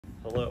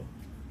Hello.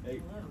 Hey.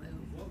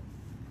 Hello.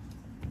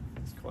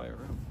 It's a quiet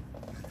room.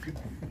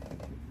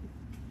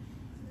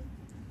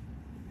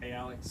 Hey,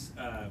 Alex.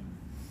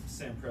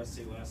 Sam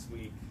Presti last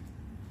week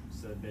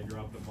said they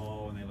dropped the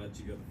ball and they let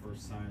you go the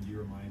first time. Do you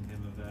remind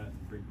him of that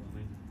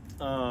frequently?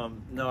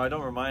 No, I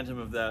don't remind him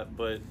of that,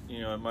 but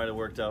it might have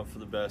worked out for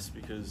the best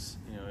because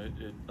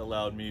it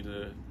allowed me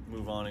to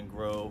move on and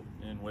grow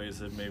in ways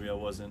that maybe I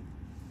wasn't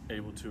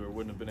able to or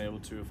wouldn't have been able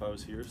to if I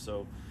was here.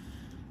 So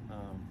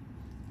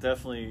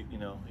definitely,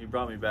 he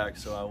brought me back,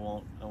 so I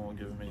won't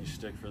give him any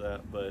shtick for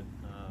that. But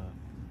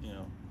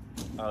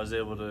I was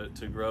able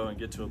to grow and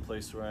get to a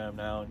place where I am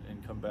now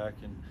and come back,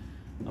 and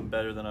I'm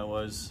better than I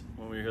was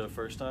when we were here the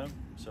first time.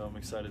 So I'm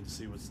excited to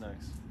see what's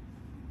next.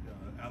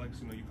 Alex,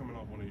 you're coming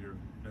off one of your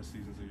best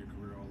seasons of your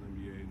career,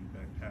 All-NBA, in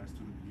the past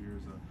 2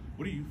 years.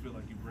 What do you feel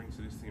like you bring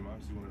to this team?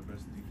 Obviously, one of the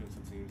best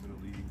defensive teams in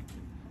the league.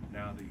 And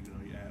now that you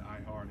add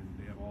Ihart and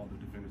they have all the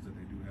defenders that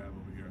they do have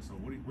over here. So,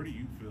 where do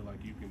you feel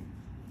like you can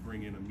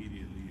bring in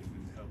immediately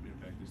and help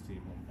impact this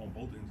team on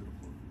both ends of the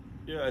floor?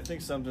 Yeah, I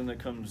think something that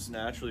comes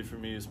naturally for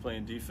me is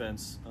playing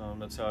defense.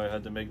 That's how I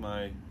had to make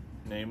my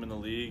name in the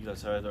league.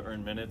 That's how I had to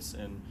earn minutes,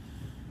 and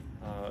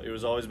it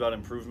was always about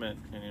improvement.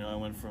 And I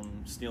went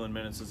from stealing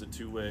minutes as a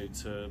two-way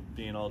to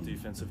being all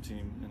defensive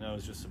team, and that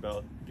was just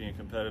about being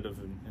competitive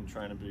and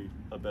trying to be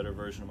a better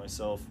version of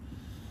myself.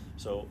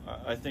 So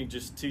I think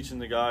just teaching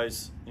the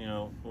guys,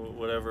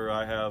 whatever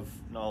I have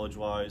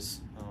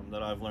knowledge-wise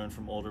that I've learned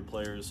from older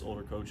players,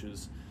 older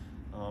coaches,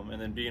 and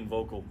then being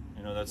vocal.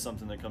 That's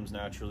something that comes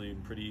naturally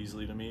and pretty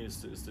easily to me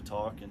is to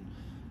talk. And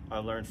I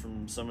learned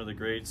from some of the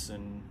greats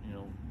and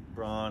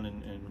Bron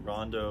and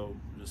Rondo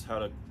just how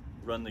to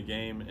run the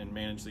game and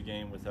manage the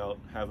game without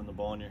having the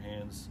ball in your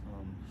hands.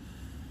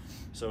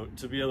 So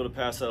to be able to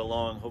pass that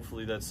along,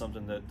 hopefully that's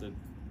something that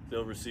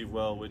they'll receive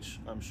well, which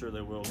I'm sure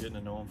they will. Getting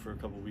to know them for a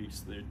couple of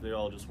weeks, they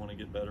all just want to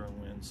get better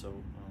and win. So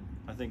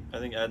I think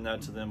adding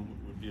that to them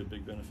would be a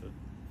big benefit.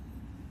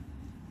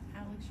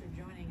 Alex,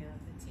 you're joining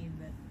a team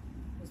that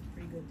was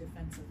pretty good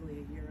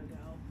defensively a year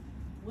ago.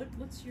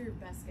 What's your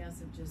best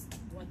guess of just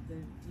what the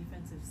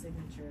defensive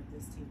signature of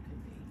this team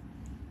could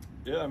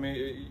be? Yeah, I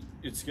mean,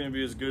 it's going to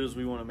be as good as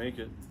we want to make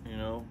it,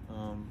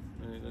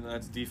 and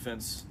that's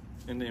defense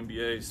in the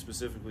NBA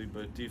specifically,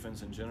 but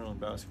defense in general in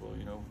basketball.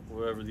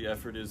 Wherever the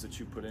effort is that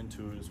you put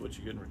into it is what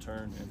you get in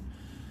return. And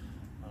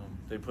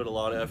they put a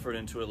lot of effort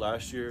into it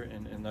last year,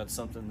 and that's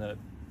something that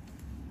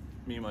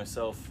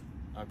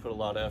I put a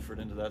lot of effort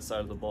into that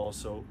side of the ball.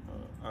 So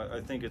I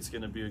think it's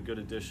going to be a good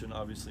addition.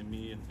 Obviously,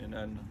 me and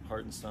Ed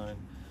Hartenstein,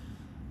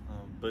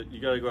 but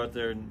you got to go out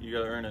there and you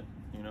got to earn it.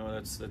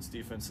 That's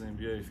defense in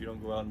the NBA. If you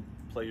don't go out and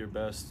play your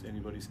best,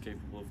 anybody's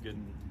capable of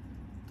getting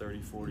 30,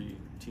 40,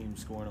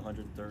 teams scoring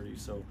 130.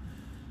 So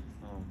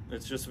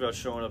it's just about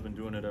showing up and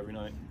doing it every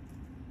night.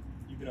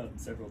 You've been on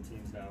several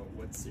teams now.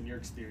 In your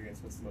experience,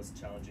 what's the most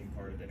challenging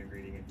part of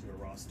integrating into a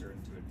roster,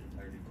 into an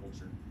entire new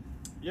culture?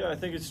 Yeah, I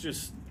think it's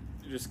just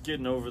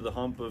getting over the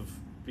hump of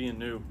being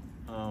new,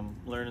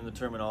 learning the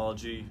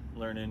terminology,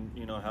 learning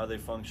how they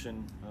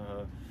function,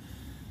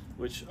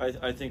 which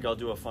I think I'll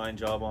do a fine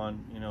job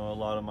on. A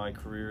lot of my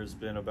career has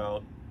been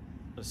about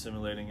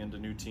assimilating into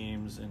new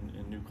teams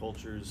and new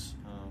cultures,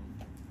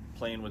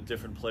 playing with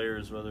different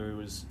players, whether it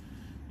was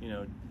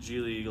G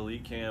League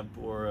elite camp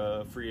or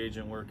a free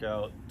agent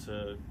workout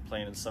to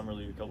playing in summer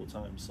league a couple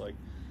times. Like,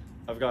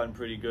 I've gotten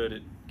pretty good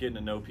at getting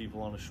to know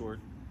people on a short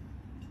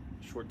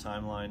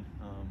timeline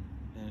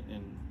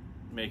and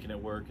making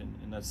it work,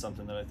 and that's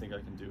something that I think I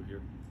can do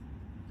here.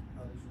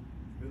 Alex,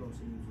 you've been on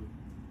teams with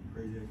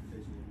crazy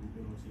expectations, and we've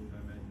been on teams,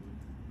 I imagine, with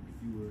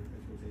fewer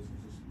expectations.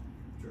 Just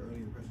your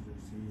early impressions of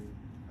the team,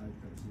 how you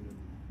kind of seen them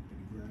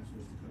maybe grasp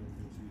what's to come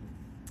for the season.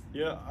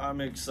 Yeah,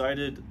 I'm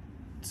excited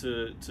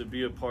to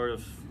be a part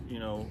of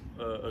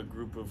a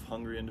group of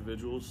hungry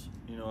individuals.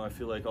 I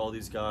feel like all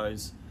these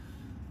guys,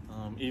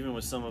 even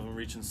with some of them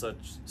reaching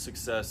such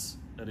success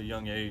at a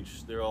young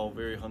age, they're all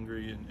very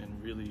hungry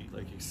and really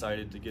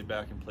excited to get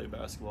back and play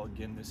basketball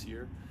again this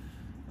year.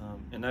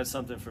 And that's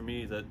something for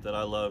me that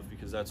I love,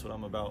 because that's what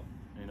I'm about.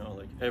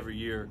 Every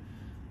year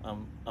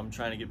I'm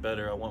trying to get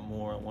better. I want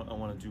more. I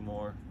want to do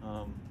more.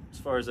 As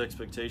far as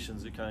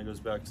expectations, it kind of goes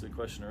back to the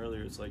question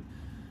earlier. It's like,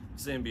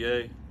 it's the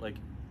NBA.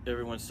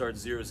 Everyone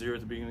starts 0-0 at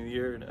the beginning of the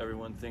year, and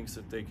everyone thinks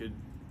that they could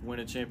win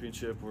a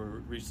championship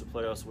or reach the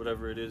playoffs,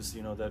 whatever it is,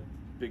 that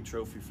big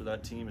trophy for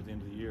that team at the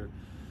end of the year.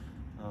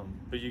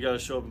 But you got to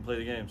show up and play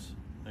the games.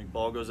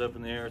 Ball goes up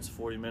in the air, it's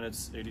 40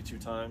 minutes, 82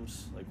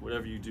 times.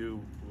 Whatever you do,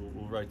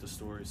 we'll write the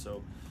story.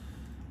 So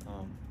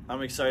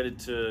I'm excited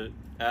to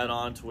add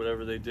on to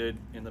whatever they did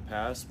in the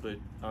past, but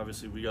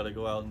obviously we got to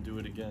go out and do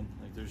it again.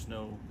 There's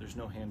no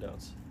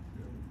handouts.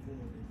 Yeah, one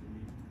more thing for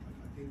me.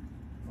 I think,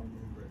 if I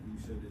remember correctly, you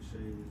said that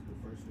Shea was the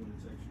first one to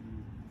text you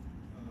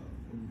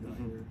when you got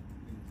here.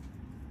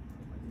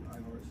 And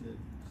Ihart said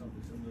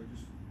something similar.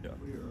 Just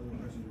what are your early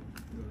impressions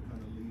of the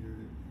kind of leader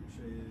that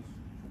Shea is?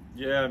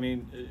 Yeah, I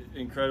mean,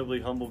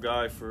 incredibly humble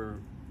guy for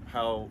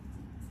how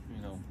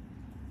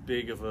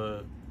big of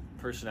a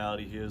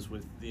personality he is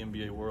with the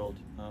NBA world,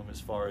 as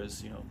far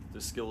as, you know,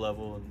 the skill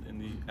level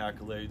and the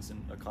accolades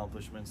and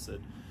accomplishments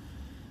that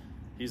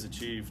he's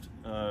achieved.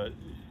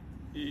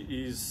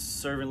 He's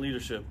serving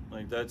leadership.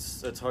 Like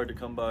that's hard to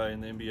come by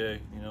in the NBA.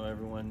 You know,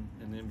 everyone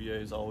in the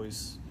NBA is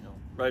always, you know,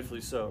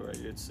 rightfully so, right?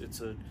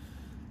 It's a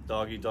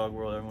dog-eat-dog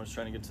world. Everyone's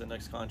trying to get to the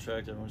next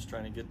contract. Everyone's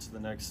trying to get to the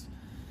next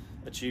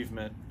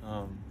achievement.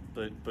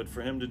 But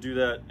for him to do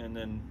that, and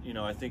then, you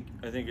know, I think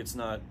it's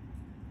not.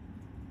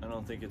 I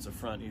don't think it's a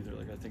front either.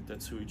 Like, I think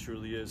that's who he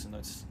truly is, and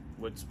that's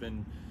what's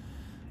been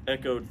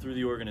echoed through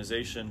the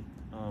organization.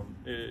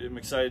 I'm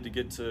excited to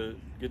get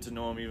to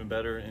know him even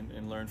better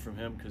and learn from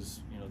him,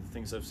 because, you know, the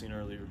things I've seen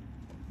earlier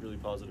really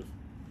positive.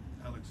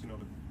 Alex, you know,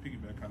 to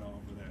piggyback kind of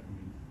off of that, I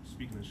mean,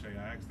 speaking of Shea,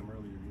 I asked him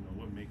earlier, you know,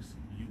 what makes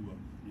you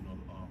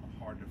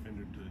a hard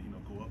defender to, you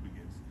know, go up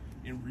against.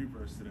 In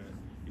reverse to that,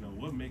 you know,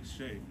 what makes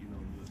Shea, you know,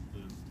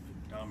 the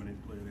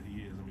dominant player that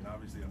he is? I mean,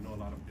 obviously, I know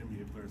a lot of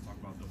NBA players talk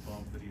about the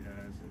bump that he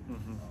has and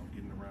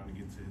getting around and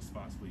getting to his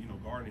spots, but, you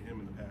know, guarding him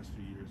in the past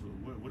few years,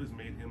 what has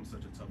made him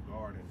such a tough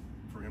guard and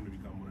for him to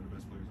become one of the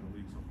best players in the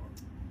league so far?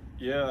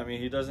 Yeah, I mean,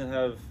 he doesn't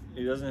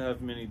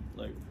have many,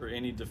 like, or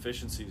any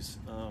deficiencies.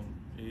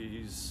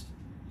 He's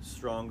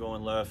strong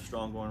going left,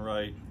 strong going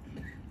right,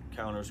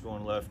 counters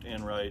going left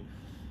and right,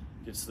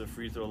 gets to the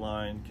free throw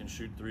line, can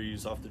shoot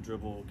threes off the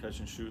dribble, catch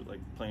and shoot, like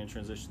playing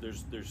transition.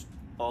 There's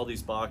all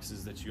these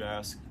boxes that you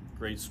ask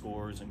great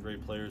scorers and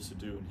great players to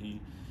do, and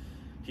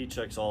he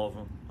checks all of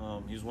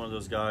them. He's one of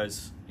those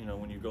guys, you know,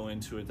 when you go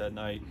into it that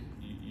night,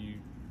 you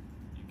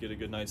get a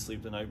good night's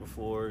sleep the night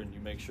before, and you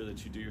make sure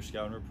that you do your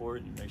scouting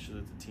report, and you make sure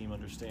that the team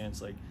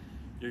understands, like,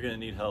 you're going to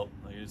need help.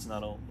 Like, it's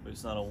not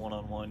a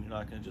one-on-one. You're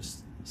not going to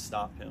just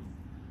stop him.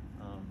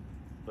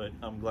 But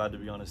I'm glad to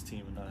be on his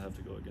team and not have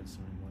to go against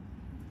him anymore.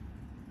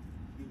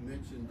 You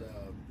mentioned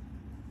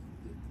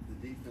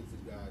the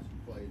defensive guys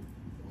who played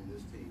on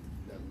this team.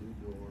 You got Lou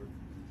Dort,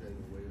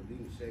 Jalen Williams.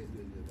 Even Shea's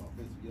good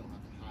offensive. You don't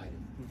have to hide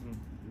him.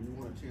 When you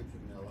won a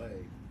championship in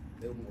LA,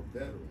 they were more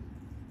veteran,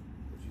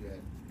 but you had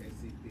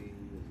KCP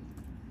and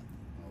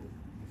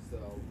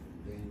yourself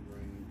and Danny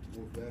Green,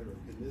 more veteran.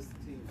 Can this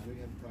team, I know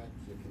you have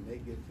practice, can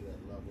they get to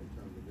that level in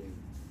terms of being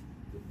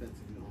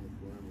defensively on the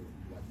perimeter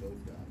like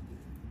those guys do?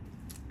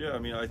 Yeah, I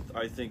mean,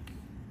 I think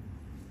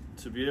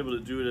to be able to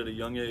do it at a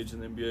young age in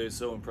the NBA is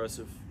so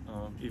impressive.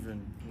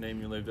 Even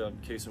name you laid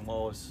out, Cason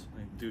Wallace,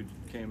 like, dude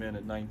came in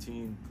at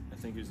 19. I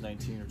think he was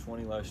 19 or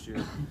 20 last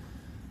year,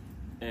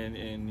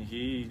 and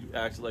he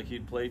acted like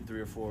he'd played 3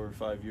 or 4 or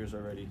 5 years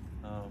already.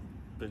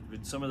 But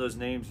some of those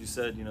names you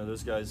said, you know,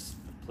 those guys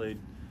have played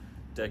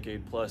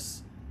decade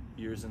plus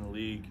years in the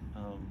league.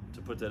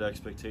 To put that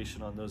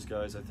expectation on those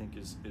guys, I think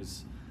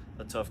is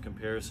a tough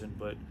comparison.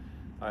 But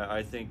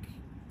I think,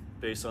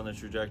 based on the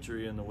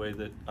trajectory and the way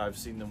that I've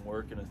seen them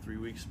work in a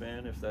 3-week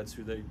span, if that's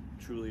who they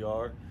truly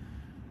are,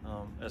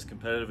 as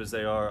competitive as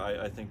they are,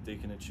 I think they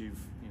can achieve,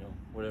 you know,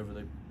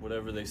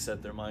 whatever they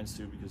set their minds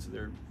to, because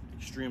they're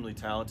extremely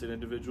talented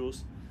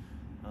individuals,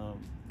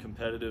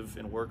 competitive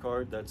and work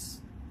hard.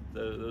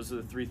 Those are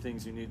the 3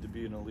 things you need to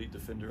be an elite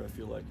defender, I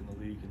feel like, in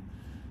the league, and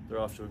they're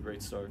off to a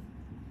great start.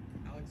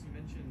 Alex, you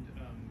mentioned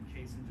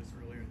Cason just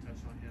earlier and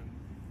touched on him.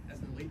 As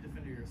an elite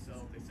defender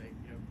yourself, they say,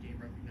 you know, game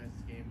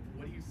recognizes game.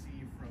 What do you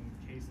see from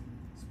Cason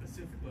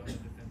specifically on the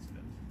defensive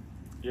end?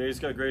 Yeah, he's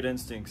got great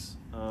instincts.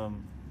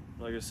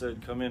 Like I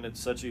said, come in at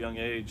such a young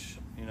age.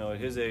 You know, at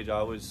his age,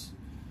 I was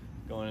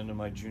going into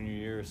my junior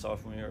year,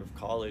 sophomore year of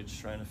college,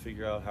 trying to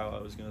figure out how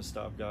I was going to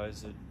stop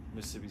guys at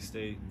Mississippi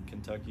State and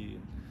Kentucky.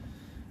 And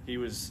he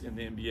was in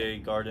the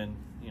NBA guarding,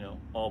 you know,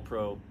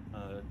 all-pro,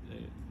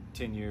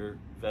 10-year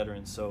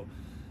veteran. So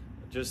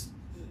just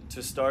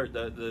to start,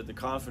 the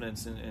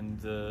confidence and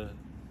the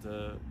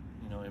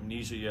you know,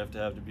 amnesia you have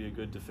to be a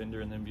good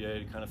defender in the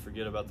NBA, to kind of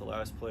forget about the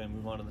last play and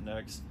move on to the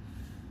next,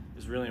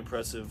 is really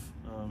impressive.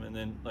 And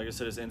then, like I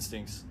said, his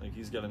instincts, like,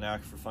 he's got a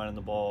knack for finding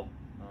the ball,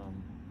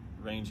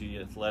 rangy,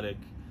 athletic.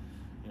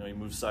 You know, he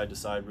moves side to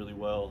side really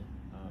well.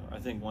 I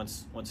think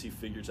once he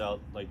figures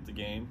out, like, the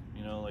game,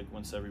 you know, like,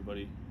 once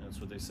everybody, that's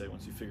what they say,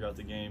 once you figure out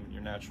the game,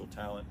 your natural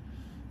talent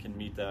can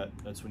meet that,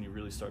 that's when you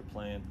really start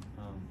playing.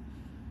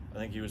 I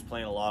think he was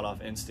playing a lot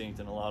off instinct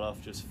and a lot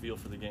off just feel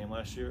for the game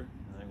last year.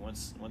 I think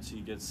once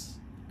he gets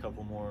a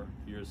couple more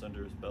years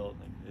under his belt,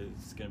 like,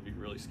 it's going to be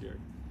really scary.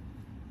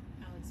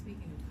 Alex,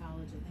 speaking of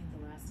college, I think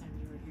the last time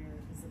you were here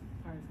as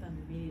a part of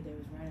Thunder Media Day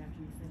was right after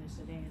you finished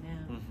at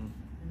A&M.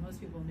 And most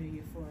people knew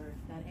you for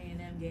that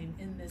A&M game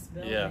in this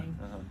building. Yeah.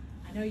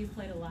 I know you've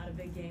played a lot of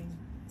big games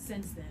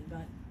since then,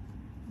 but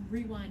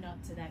rewind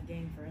up to that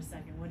game for a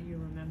second. What do you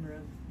remember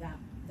of that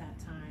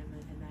time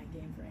and that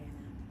game for A&M?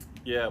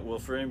 Yeah, well,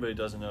 for anybody who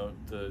doesn't know,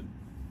 the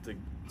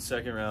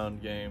second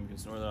round game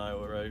against Northern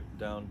Iowa, right,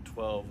 down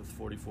 12 with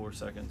 44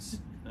 seconds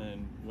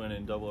and went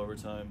in double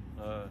overtime.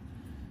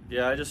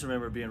 Yeah, I just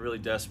remember being really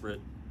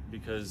desperate,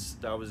 because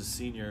I was a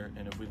senior,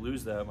 and if we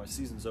lose that, my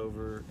season's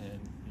over. And,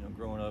 you know,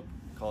 growing up,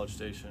 College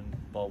Station,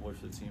 ball boy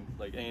for the team,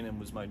 like, A&M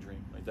was my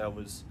dream. Like, that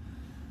was,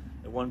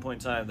 at one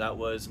point in time, that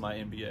was my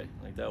NBA.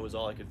 Like, that was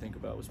all I could think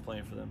about, was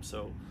playing for them.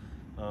 So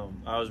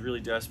I was really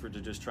desperate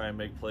to just try and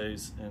make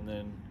plays, and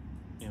then,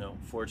 you know,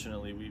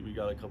 fortunately we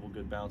got a couple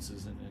good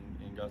bounces and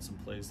got some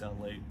plays down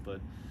late. But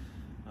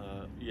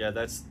yeah,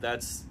 that's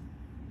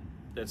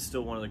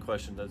still one of the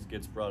questions that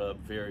gets brought up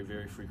very,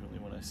 very frequently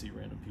when I see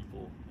random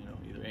people, you know,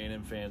 either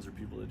A&M fans or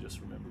people that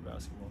just remember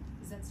basketball.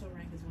 Does that still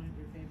rank as one of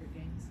your favorite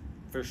games?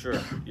 For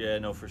sure. Yeah,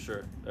 no, for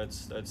sure.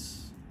 That's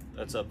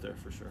up there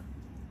for sure.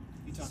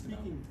 You talked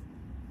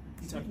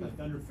Speaking of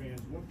Thunder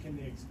fans, what can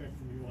they expect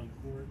from you on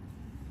the court?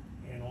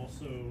 And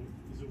also,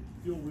 does it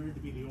feel weird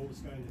to be the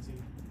oldest guy in the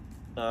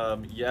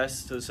team?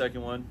 Yes to the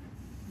second one.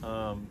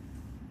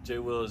 Jay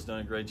Will has done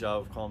a great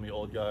job of calling me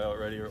old guy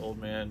already, or old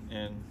man,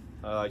 and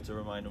I like to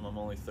remind him I'm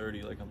only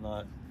 30. Like, I'm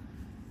not,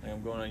 like,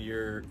 I'm going on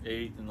year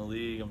 8 in the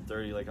league. I'm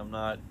 30. Like, I'm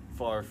not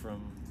far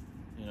from,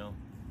 you know,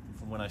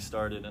 from when I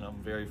started, and I'm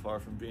very far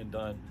from being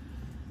done.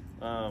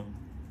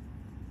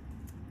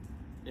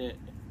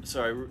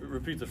 Sorry,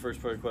 repeat the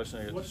first part of the question.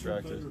 I got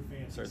distracted.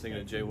 Started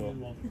thinking of Jay Will.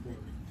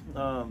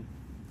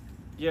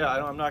 Yeah,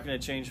 I'm not going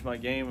to change my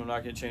game. I'm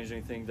not going to change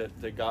anything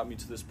that got me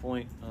to this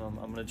point. I'm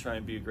going to try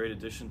and be a great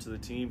addition to the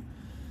team,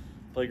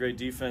 play great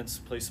defense,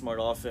 play smart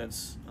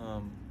offense.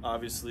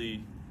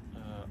 Obviously,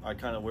 I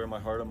kind of wear my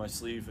heart on my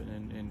sleeve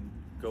and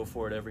go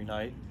for it every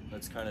night.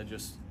 That's kind of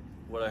just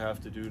what I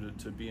have to do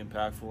to be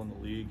impactful in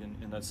the league,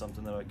 and that's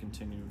something that I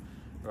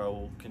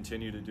will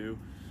continue to do.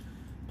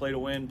 Play to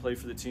win, play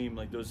for the team.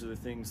 Like, those are the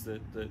things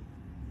that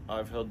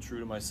I've held true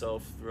to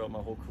myself throughout my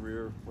whole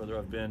career, whether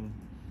I've been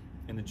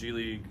in the G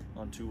League,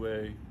 on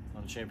two-way,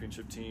 on a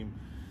championship team.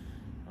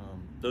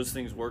 Those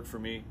things work for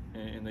me,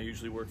 and they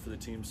usually work for the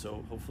team,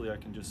 so hopefully I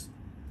can just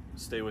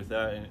stay with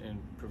that and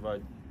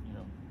provide, you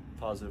know,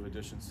 positive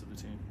additions to the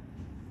team.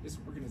 This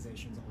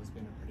organization's always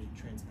been pretty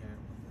transparent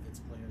with its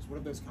players. What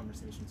have those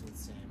conversations with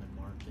Sam and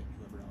Mark and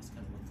whoever else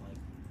kind of looked like?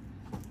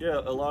 Yeah,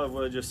 a lot of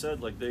what I just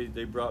said. Like,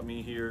 they brought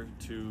me here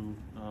to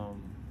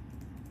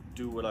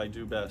do what I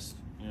do best,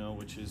 you know,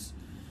 which is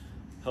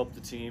help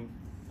the team,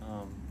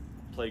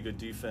 play good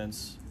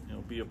defense, you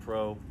know, be a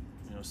pro,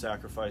 you know,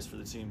 sacrifice for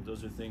the team.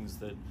 Those are things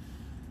that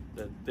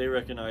they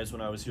recognized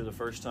when I was here the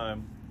first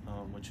time,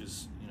 which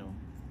is, you know,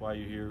 why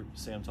you hear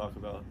Sam talk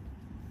about,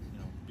 you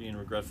know, being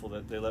regretful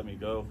that they let me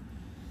go.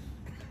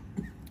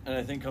 And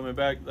I think coming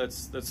back,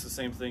 that's the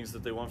same things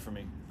that they want from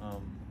me.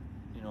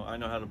 You know, I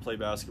know how to play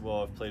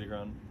basketball. I've played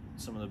around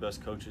some of the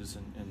best coaches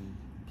and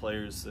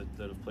players that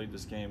have played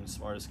this game, the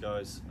smartest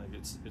guys. Like,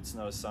 it's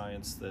not a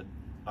science that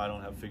I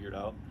don't have figured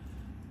out.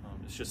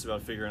 It's just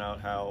about figuring out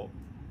how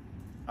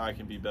I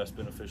can be best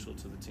beneficial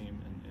to the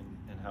team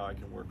and how I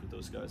can work with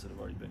those guys that have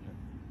already been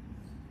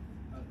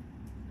here.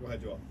 Go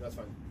ahead, Joel. That's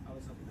fine.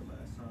 Alex, I think the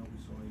last time we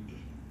saw you,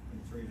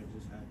 when the trade had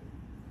just happened.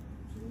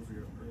 So those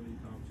were your early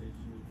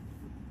conversations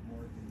with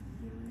Mark and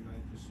being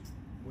reunited. Just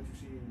what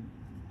you're seeing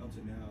up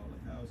to now,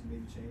 like, how has it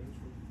maybe changed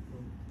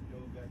from you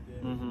know, back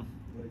then? Mm-hmm.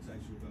 What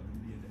excites you about him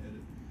being the head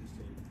of this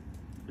team?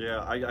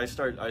 Yeah,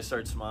 I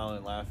start smiling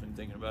and laughing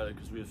thinking about it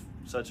because we have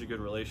such a good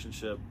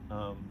relationship.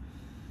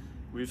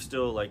 We've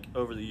still, like,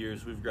 over the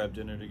years, we've grabbed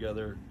dinner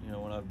together. You know,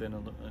 when I've been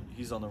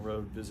he's on the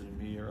road visiting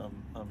me, or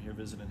I'm here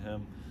visiting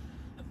him.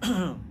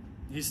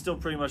 He's still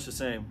pretty much the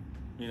same.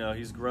 You know,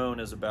 he's grown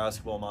as a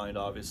basketball mind,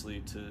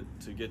 obviously,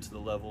 to get to the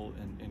level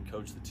and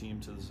coach the team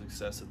to the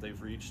success that they've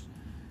reached.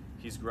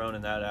 He's grown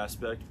in that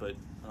aspect, but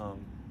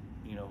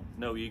you know,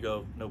 no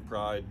ego, no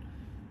pride.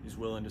 He's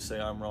willing to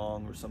say I'm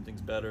wrong or something's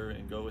better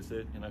and go with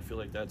it. And I feel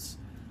like that's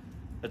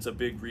a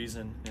big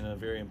reason and a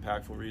very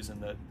impactful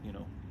reason that, you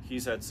know,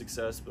 he's had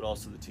success, but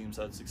also the team's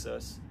had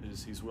success.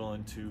 Is he's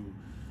willing to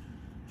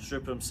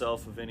strip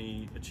himself of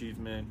any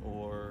achievement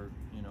or,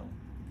 you know,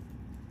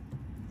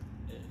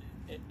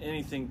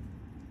 anything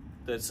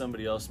that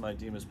somebody else might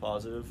deem as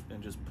positive,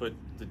 and just put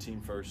the team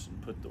first and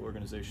put the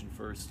organization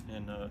first.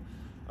 And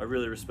I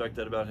really respect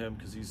that about him,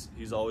 because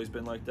he's always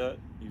been like that,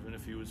 even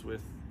if he was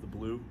with the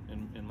Blue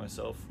and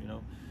myself. You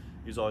know,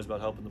 he's always about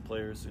helping the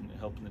players and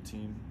helping the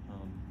team,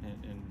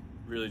 and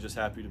really just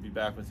happy to be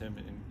back with him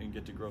and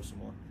get to grow some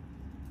more.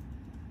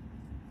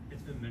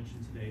 It's been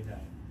mentioned today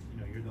that,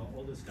 you know, you're the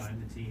oldest guy in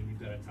the team,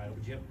 you've got a title,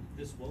 but you have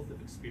this wealth of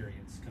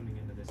experience coming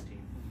into this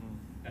team. Mm-hmm.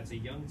 That's a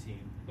young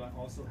team, but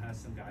also has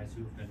some guys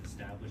who have been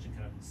established and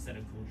kind of set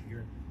a culture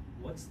here.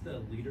 What's the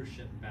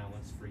leadership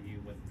balance for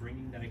you with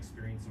bringing that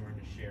experience and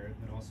wanting to share it,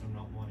 but also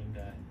not wanting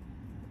to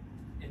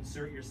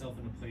insert yourself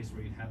in a place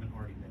where you haven't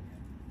already been yet?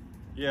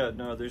 Yeah,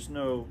 no, there's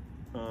no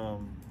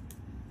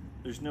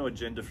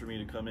agenda for me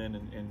to come in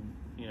and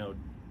you know,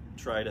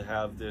 try to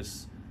have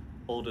this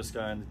oldest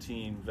guy on the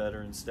team,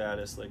 veteran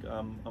status. Like,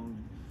 I'm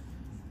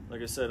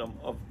like I said,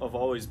 I've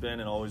always been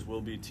and always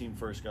will be a team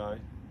first guy.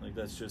 Like,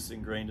 that's just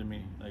ingrained in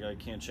me. Like, I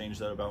can't change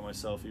that about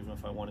myself, even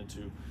if I wanted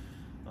to.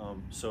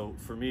 So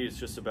for me, it's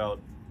just about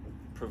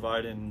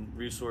providing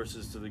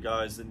resources to the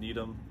guys that need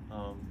them.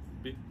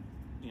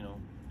 You know,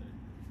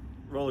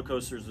 roller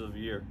coasters of a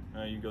year.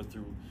 You go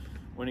through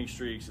winning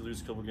streaks, you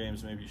lose a couple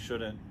games, maybe you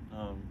shouldn't.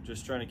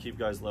 Just trying to keep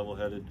guys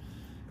level-headed.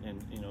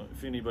 And, you know,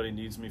 if anybody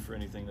needs me for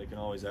anything, they can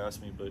always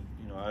ask me. But,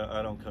 you know,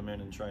 I don't come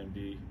in and try and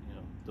be, you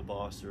know, the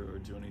boss or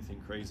do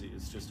anything crazy.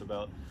 It's just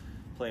about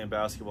playing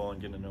basketball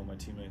and getting to know my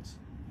teammates.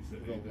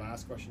 The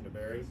last question to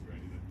Barry.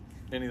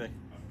 Anything.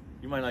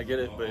 You might not get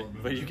it,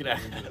 but you can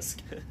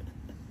ask.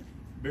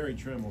 Barry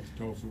Tremmel to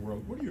Tulsa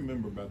World. What do you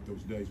remember about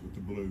those days with the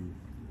Blue?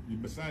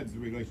 Besides the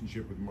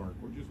relationship with Mark,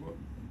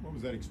 what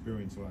was that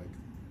experience like?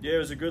 Yeah, it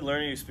was a good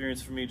learning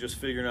experience for me, just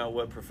figuring out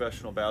what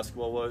professional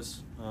basketball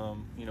was.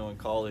 You know, in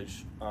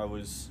college, I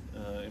was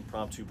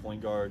impromptu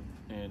point guard,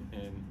 and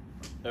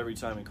every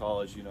time in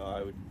college, you know,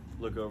 I would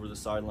look over the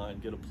sideline,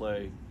 get a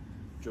play,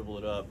 dribble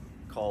it up,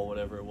 call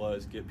whatever it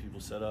was, get people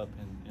set up,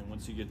 and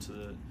once you get to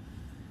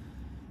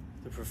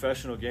the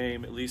professional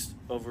game, at least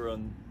over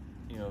on,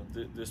 you know,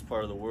 this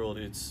part of the world,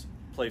 it's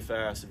play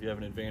fast. If you have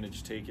an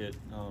advantage, take it.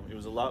 It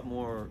was a lot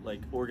more like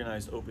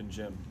organized open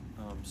gym.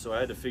 So I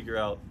had to figure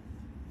out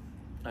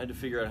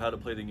how to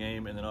play the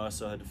game, and then I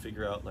also had to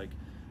figure out like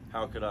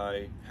how could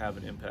I have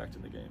an impact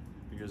in the game,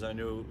 because I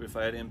knew if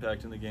I had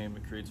impact in the game,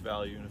 it creates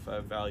value, and if I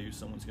have value,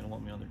 someone's going to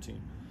want me on their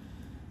team.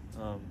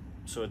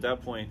 So at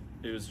that point,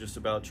 it was just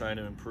about trying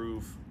to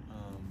improve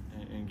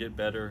and get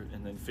better,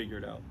 and then figure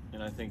it out.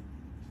 And I think,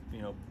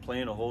 you know,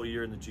 playing a whole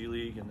year in the G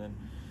League and then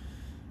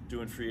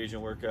doing free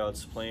agent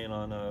workouts, playing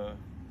on a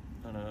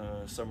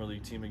summer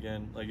league team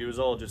again, like it was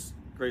all just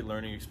great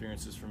learning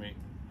experiences for me.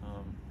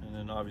 And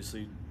then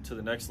obviously to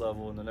the next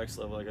level and the next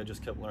level, like I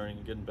just kept learning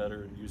and getting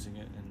better and using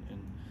it, and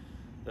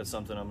that's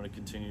something I'm going to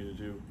continue to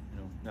do, you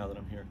know, now that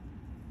I'm here.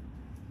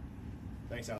 Thanks, Alex.